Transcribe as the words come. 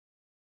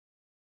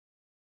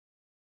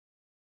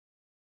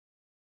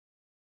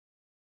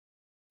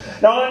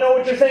Now I know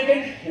what you're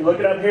thinking. You're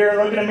looking up here,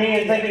 looking at me,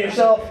 and thinking to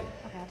yourself,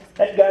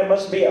 that guy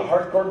must be a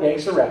hardcore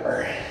gangster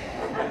rapper.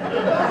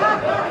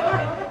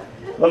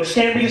 Looks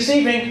can be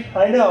deceiving,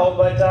 I know,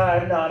 but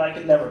I'm not. I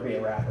could never be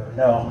a rapper.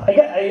 No,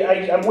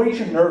 I'm way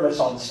too nervous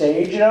on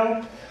stage, you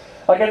know.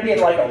 Like I'd be in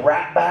like a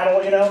rap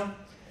battle, you know.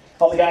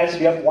 All the guys would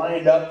be up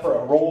lined up for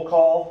a roll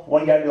call.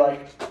 One guy would be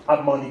like,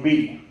 "I'm Money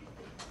B."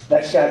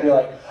 Next guy would be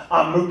like,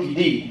 "I'm Mookie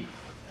D."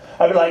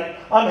 I'd be like,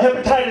 "I'm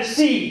Hepatitis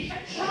C."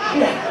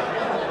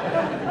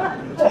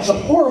 That's a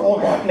horrible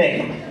rap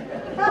name.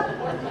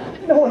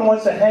 No one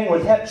wants to hang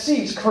with Hep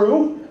C's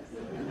crew.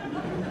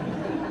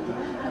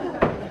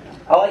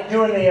 I like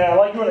doing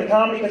the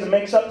comedy because it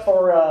makes up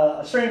for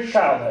a strange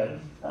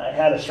childhood. I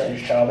had a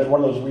strange childhood,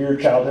 one of those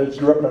weird childhoods.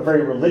 Grew up in a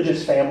very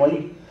religious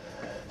family,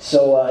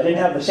 so I didn't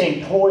have the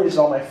same toys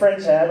that all my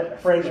friends had. But my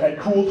friends had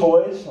cool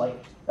toys like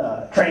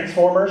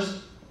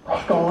Transformers,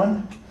 Rock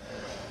On.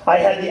 I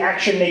had the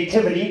Action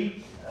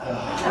Nativity.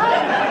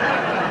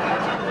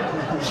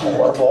 It's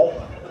horrible.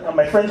 And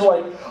my friends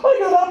were like, "Oh, you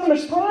got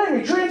Optimus Prime.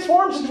 He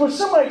transforms into a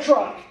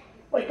semi-truck."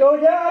 Like, "Oh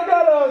yeah, I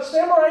got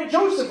Samurai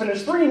Joseph and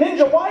his 3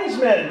 ninja wise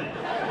men."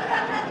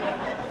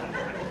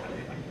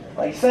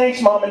 Like,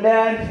 "Thanks, Mom and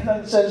Dad." And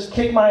it says,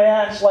 "Kick my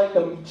ass," like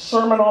the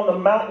Sermon on the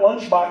Mount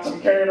lunchbox I'm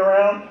carrying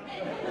around.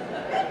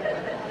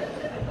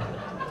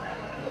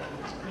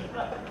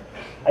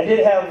 I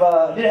did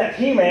have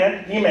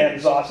He-Man. He-Man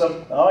was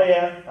awesome. Oh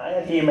yeah, I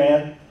had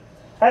He-Man.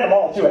 I had them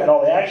all too. I had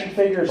all the action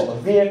figures, all the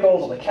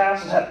vehicles, all the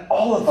castles. I had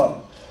all of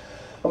them.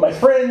 But my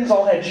friends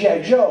all had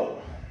G.I. Joe,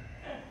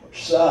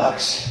 which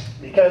sucks.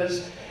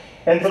 Because,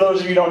 and for those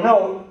of you who don't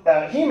know,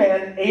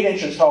 He-Man, 8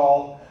 inches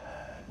tall,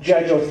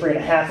 G.I. Joe,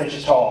 3.5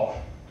 inches tall.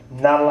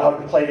 Not allowed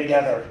to play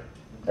together.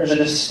 There's a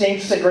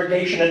distinct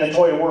segregation in the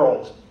toy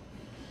world.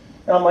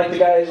 And I'm like, the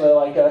guys are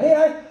like,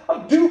 "Hey,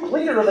 I'm Duke,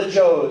 leader of the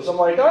Joes." I'm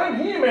like, "I'm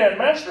He-Man,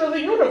 master of the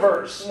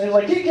universe." And he's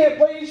like, "He can't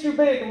play, he's too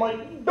big." I'm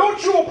like,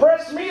 "Don't you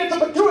oppress me, it's a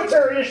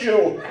pituitary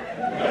issue."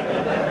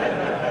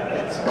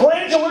 It's a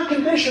glandular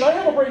condition, I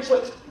have a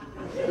bracelet.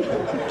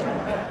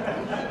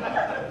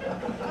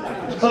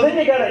 So then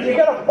you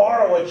gotta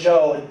borrow a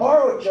Joe, and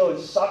borrowed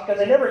Joes suck because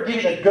they never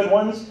give you the good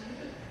ones.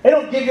 They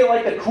don't give you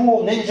like the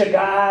cool ninja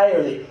guy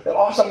or the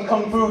awesome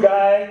kung fu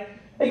guy.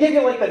 They give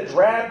you like the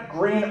drab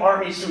green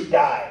army suit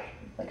guy.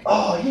 Like,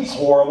 oh, he's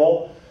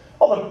horrible.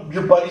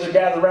 Your buddies are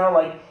gathered around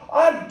like,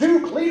 "I'm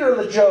Duke, leader of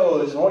the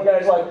Joes," and one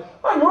guy's like,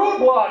 "I'm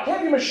Roadblock,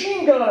 heavy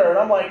machine gunner," and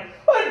I'm like,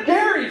 "I'm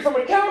Gary from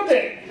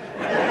accounting."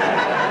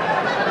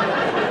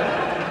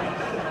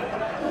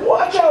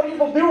 Watch out,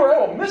 evildoer, I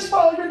will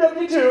misfile your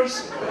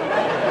W-2s.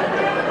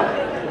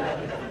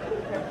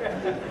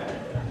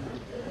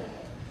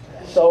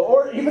 So,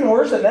 or even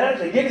worse than that,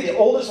 they give you the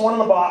oldest one in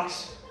the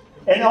box.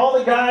 And all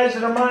the guys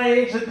that are my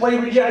age that play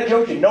with G.I.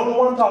 Joe, you know the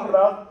one I'm talking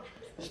about.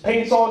 His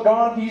paint's all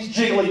gone, he's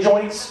jiggly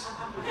joints.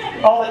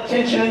 All the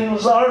tension in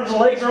his arms and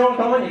legs are all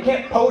gone, you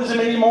can't pose him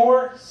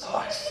anymore.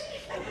 Sucks.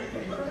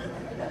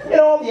 You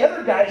know, all the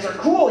other guys are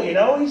cool, you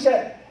know.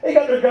 They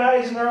got their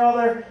guys and they're all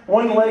there,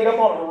 one leg up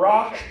on a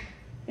rock.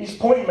 He's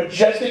pointing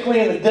majestically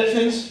in the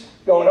distance,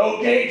 going,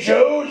 "Okay,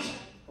 Joes,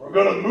 we're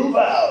gonna move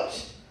out."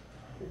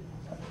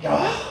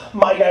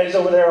 My guy's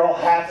over there all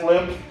half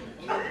limp.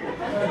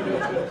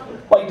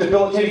 Like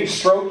debilitating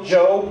stroke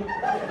Joe.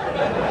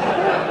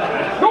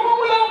 "Go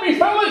on without me,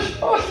 fellas.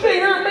 I'll stay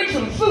here and make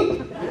some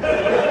soup."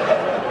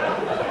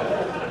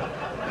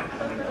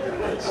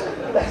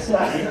 That's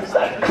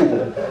not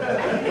cool.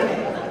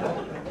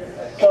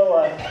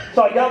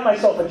 So I got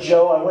myself a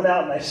Joe. I went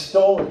out and I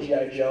stole a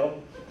G.I. Joe.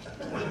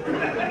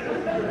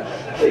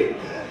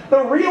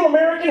 The real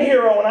American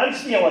hero, and I'm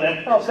stealing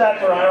him. How's that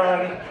for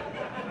irony?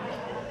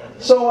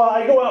 So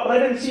I go out, but I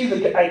didn't see the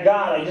guy I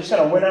got. I just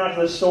kind of went out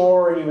to the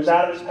store, and he was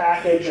out of his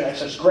package, and I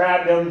just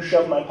grabbed him,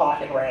 shoved him in my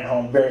pocket, and ran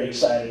home, very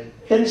excited.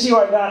 Didn't see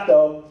what I got,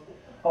 though.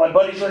 All my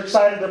buddies are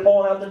excited. They're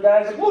pulling out their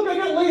guys. Like, "Look, I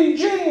got Lady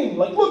Jane."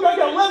 Like, "Look, I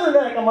got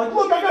Leatherneck." I'm like,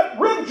 "Look, I got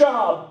Rim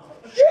Job."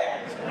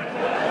 Shit!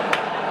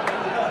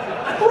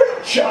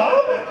 Rim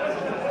Job?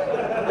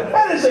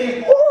 That is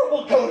a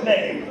horrible code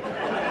name.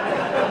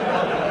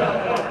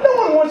 No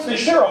one wants to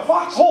share a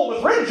foxhole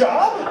with Rim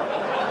Job.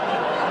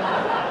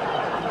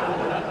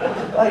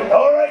 Like,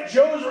 "All right,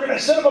 Joes, we're going to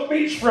set up a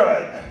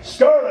beachfront.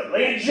 Scarlet,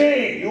 Lady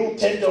Jane, you'll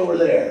tent over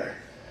there.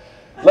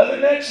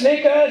 Leatherneck,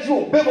 Snake Eyes,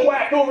 you'll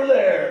bivouac over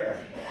there.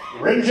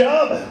 Rim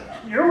Job,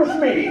 you're with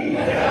me."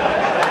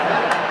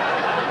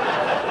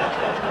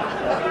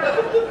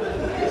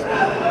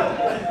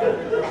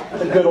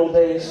 The good old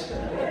days.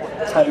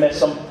 I miss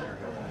them.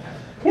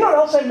 You know what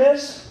else I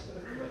miss?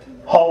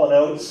 Hall &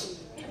 Oates.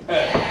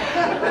 Yeah.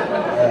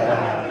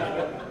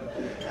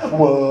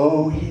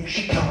 Whoa, here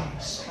she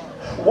comes.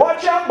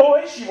 Watch out,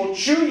 boys, she will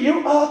chew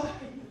you up.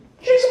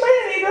 She's a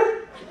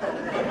man-eater.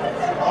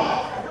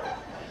 Oh,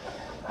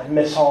 I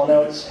miss Hall &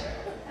 Oates.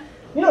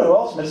 You know who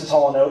else misses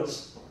Hall &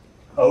 Oates?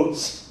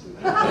 Oates.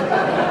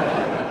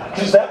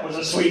 Because that was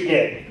a sweet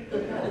gig.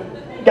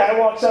 Guy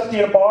walks up to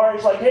you in a bar,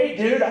 he's like, "Hey,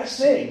 dude, I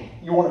sing.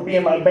 You want to be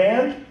in my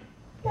band?"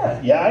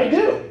 "Yeah, I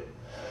do."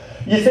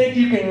 You think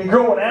you can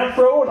grow an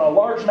afro and a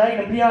large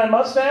Magnum PI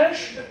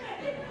mustache?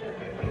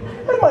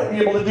 I might be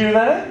able to do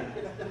that.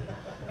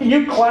 Can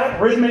you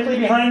clap rhythmically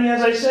behind me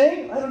as I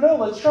sing? I don't know,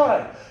 let's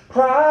try.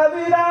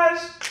 Private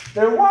eyes,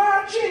 they're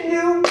watching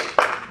you.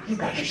 You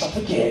got yourself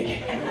a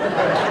gig.